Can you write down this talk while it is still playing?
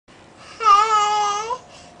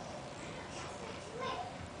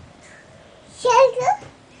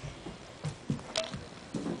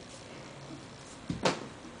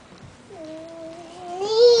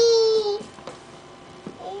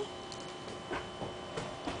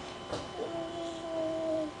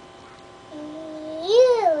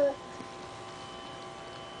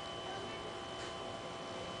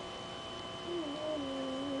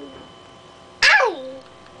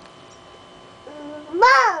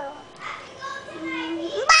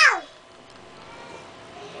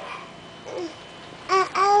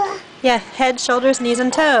Yeah, head, shoulders, knees,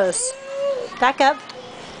 and toes. Back up.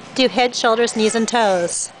 Do head, shoulders, knees, and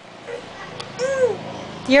toes.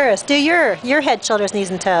 Yours. Do your head, shoulders, knees,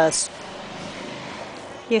 and toes.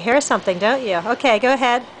 You hear something, don't you? Okay, go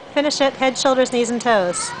ahead. Finish it. Head, shoulders, knees, and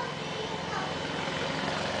toes.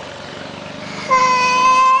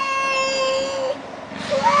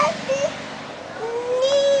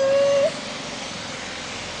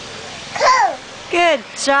 Good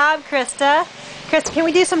job, Krista. Krista, can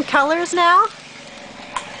we do some colors now?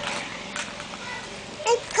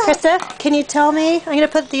 Krista, can you tell me? I'm going to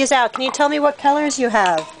put these out. Can you tell me what colors you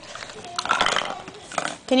have?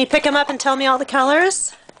 Can you pick them up and tell me all the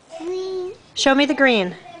colors? Green. Show me the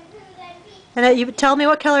green. And then you tell me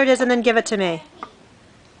what color it is and then give it to me.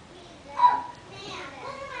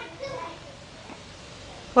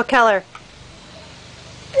 What color?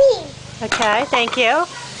 Green. Okay, thank you.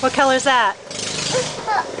 What color is that?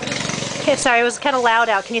 Okay, sorry, it was kind of loud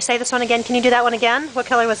out. Can you say this one again? Can you do that one again? What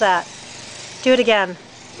color was that? Do it again.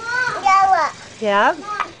 Yellow. Yeah.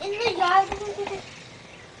 Mom, in the yard.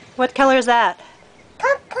 What color is that?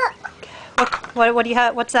 Purple. What do you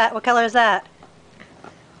have? What's that? What color is that?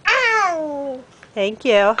 Ow. Thank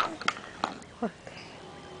you.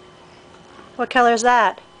 What color is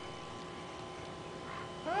that?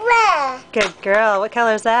 Red. Good girl. What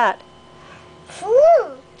color is that?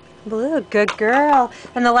 Blue. Blue. Good girl.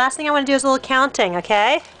 And the last thing I want to do is a little counting,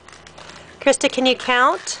 okay? Krista, can you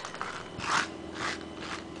count?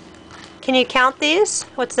 Can you count these?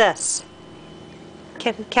 What's this?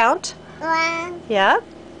 Can you count? 1, Yeah.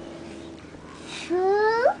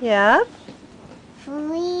 2, Yeah.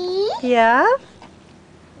 3, Yeah.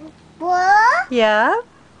 4, Yeah.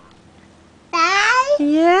 5.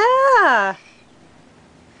 Yeah.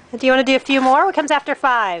 Do you want to do a few more? What comes after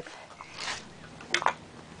 5?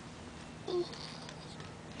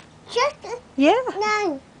 Just Yeah.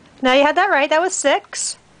 9. No, you had that right. That was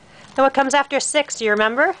 6. And what comes after 6? Do you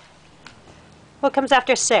remember? What comes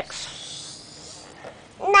after 6?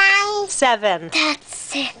 9. 7. That's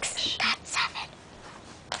 6. That's 7.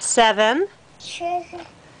 7. Sure.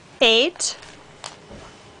 8.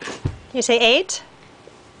 You say 8?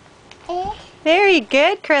 8. Very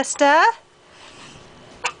good, Krista.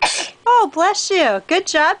 Oh, bless you. Good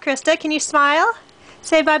job, Krista. Can you smile?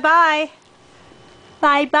 Say bye-bye.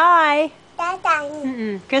 Bye-bye.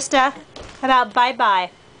 Bye-bye. Krista, how about bye-bye?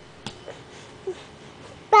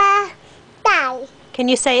 Bye-bye. Can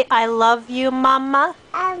you say, I love you, Mama?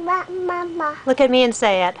 I love Mama. Look at me and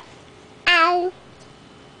say it. I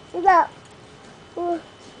love you,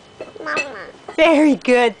 Mama. Very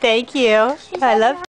good. Thank you. I love